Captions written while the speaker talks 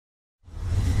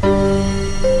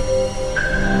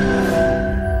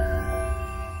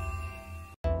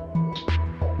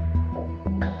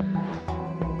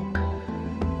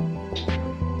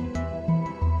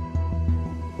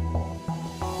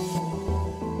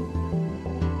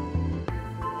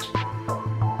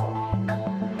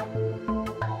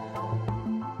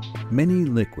Many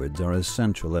liquids are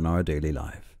essential in our daily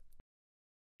life.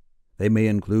 They may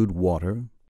include water,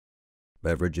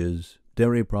 beverages,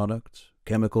 dairy products,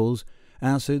 chemicals,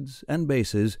 acids and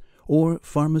bases, or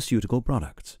pharmaceutical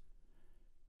products.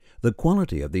 The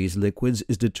quality of these liquids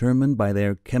is determined by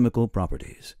their chemical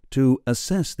properties. To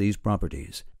assess these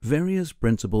properties, various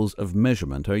principles of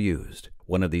measurement are used.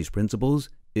 One of these principles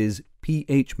is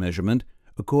pH measurement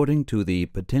according to the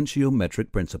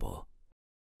Potentiometric principle.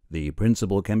 The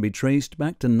principle can be traced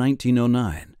back to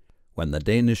 1909, when the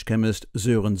Danish chemist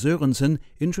Søren Sørensen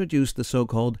introduced the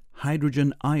so-called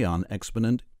hydrogen ion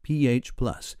exponent pH+,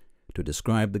 to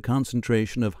describe the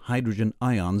concentration of hydrogen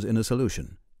ions in a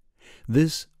solution.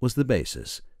 This was the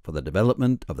basis for the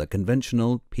development of the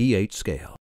conventional pH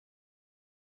scale.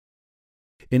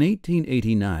 In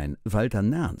 1889, Walter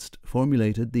Nernst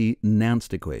formulated the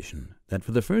Nernst equation that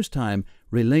for the first time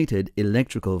related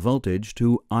electrical voltage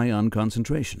to ion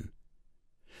concentration.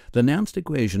 The Nernst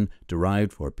equation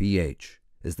derived for pH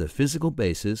is the physical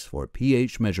basis for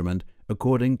pH measurement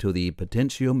according to the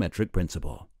potentiometric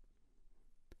principle.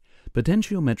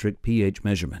 Potentiometric pH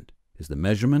measurement is the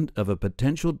measurement of a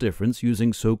potential difference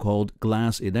using so-called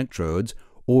glass electrodes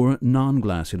or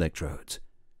non-glass electrodes.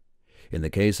 In the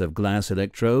case of glass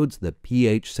electrodes, the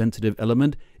pH-sensitive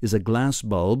element is a glass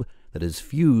bulb that is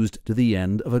fused to the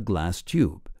end of a glass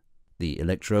tube. The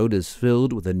electrode is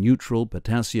filled with a neutral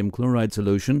potassium chloride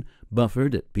solution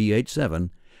buffered at pH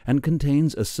 7 and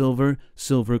contains a silver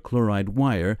chloride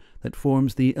wire that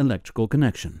forms the electrical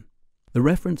connection. The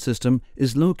reference system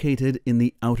is located in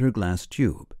the outer glass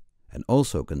tube and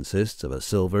also consists of a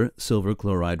silver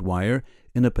chloride wire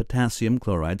in a potassium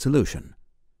chloride solution.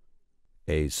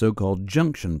 A so-called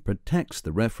junction protects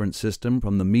the reference system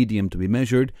from the medium to be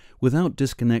measured without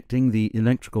disconnecting the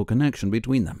electrical connection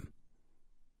between them.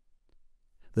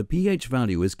 The pH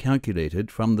value is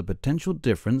calculated from the potential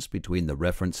difference between the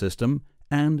reference system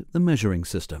and the measuring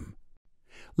system.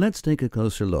 Let's take a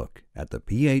closer look at the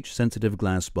pH-sensitive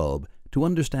glass bulb to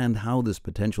understand how this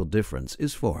potential difference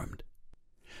is formed.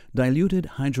 Diluted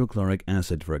hydrochloric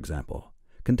acid, for example,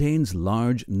 contains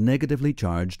large negatively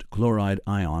charged chloride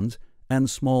ions and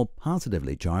small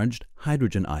positively charged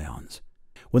hydrogen ions.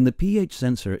 When the pH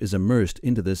sensor is immersed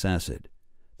into this acid,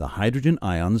 the hydrogen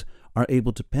ions are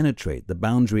able to penetrate the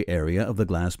boundary area of the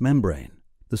glass membrane,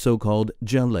 the so-called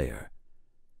gel layer.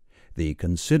 The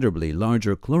considerably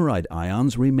larger chloride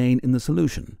ions remain in the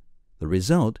solution. The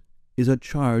result is a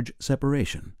charge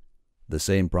separation. The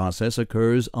same process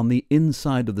occurs on the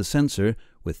inside of the sensor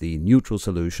with the neutral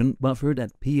solution buffered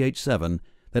at pH 7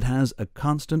 that has a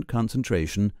constant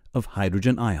concentration of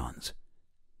hydrogen ions.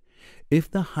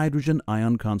 If the hydrogen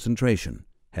ion concentration,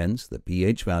 hence the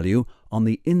pH value, on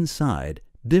the inside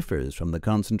differs from the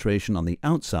concentration on the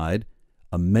outside,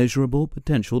 a measurable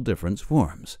potential difference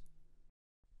forms.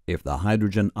 If the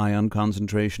hydrogen ion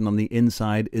concentration on the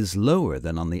inside is lower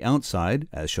than on the outside,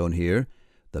 as shown here,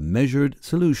 the measured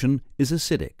solution is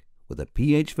acidic with a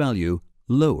pH value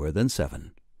lower than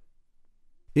 7.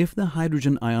 If the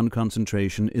hydrogen ion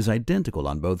concentration is identical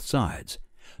on both sides,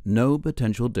 no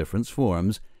potential difference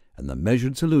forms and the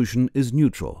measured solution is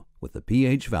neutral with the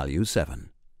pH value 7.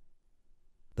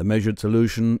 The measured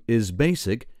solution is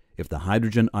basic if the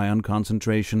hydrogen ion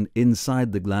concentration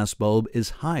inside the glass bulb is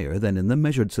higher than in the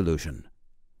measured solution.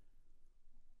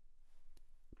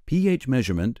 pH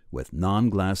measurement with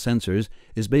non-glass sensors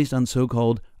is based on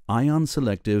so-called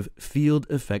ion-selective field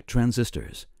effect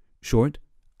transistors, short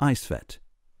ISFET.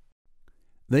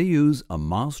 They use a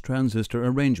MOS transistor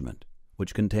arrangement,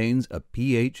 which contains a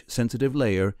pH-sensitive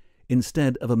layer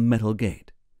instead of a metal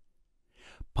gate.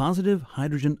 Positive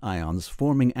hydrogen ions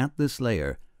forming at this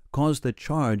layer cause the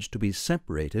charge to be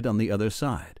separated on the other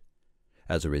side.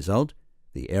 As a result,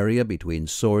 the area between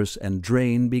source and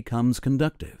drain becomes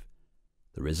conductive.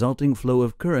 The resulting flow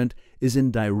of current is in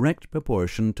direct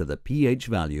proportion to the pH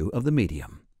value of the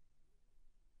medium.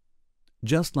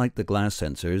 Just like the glass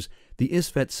sensors, the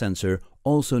ISFET sensor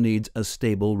also needs a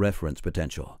stable reference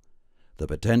potential. The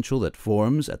potential that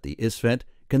forms at the ISFET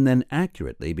can then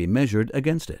accurately be measured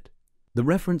against it. The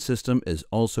reference system is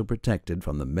also protected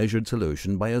from the measured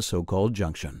solution by a so-called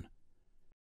junction.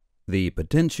 The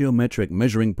potentiometric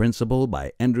measuring principle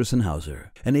by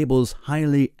Endress+Hauser enables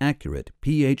highly accurate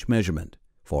pH measurement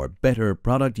for better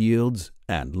product yields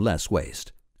and less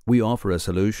waste. We offer a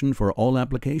solution for all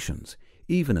applications,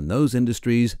 even in those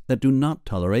industries that do not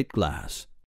tolerate glass.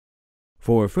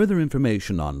 For further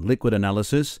information on liquid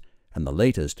analysis and the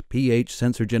latest pH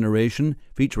sensor generation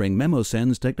featuring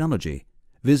MemoSense technology,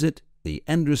 visit the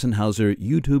Endress+Hauser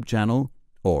YouTube channel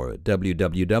or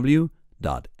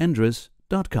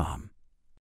www.endress.com.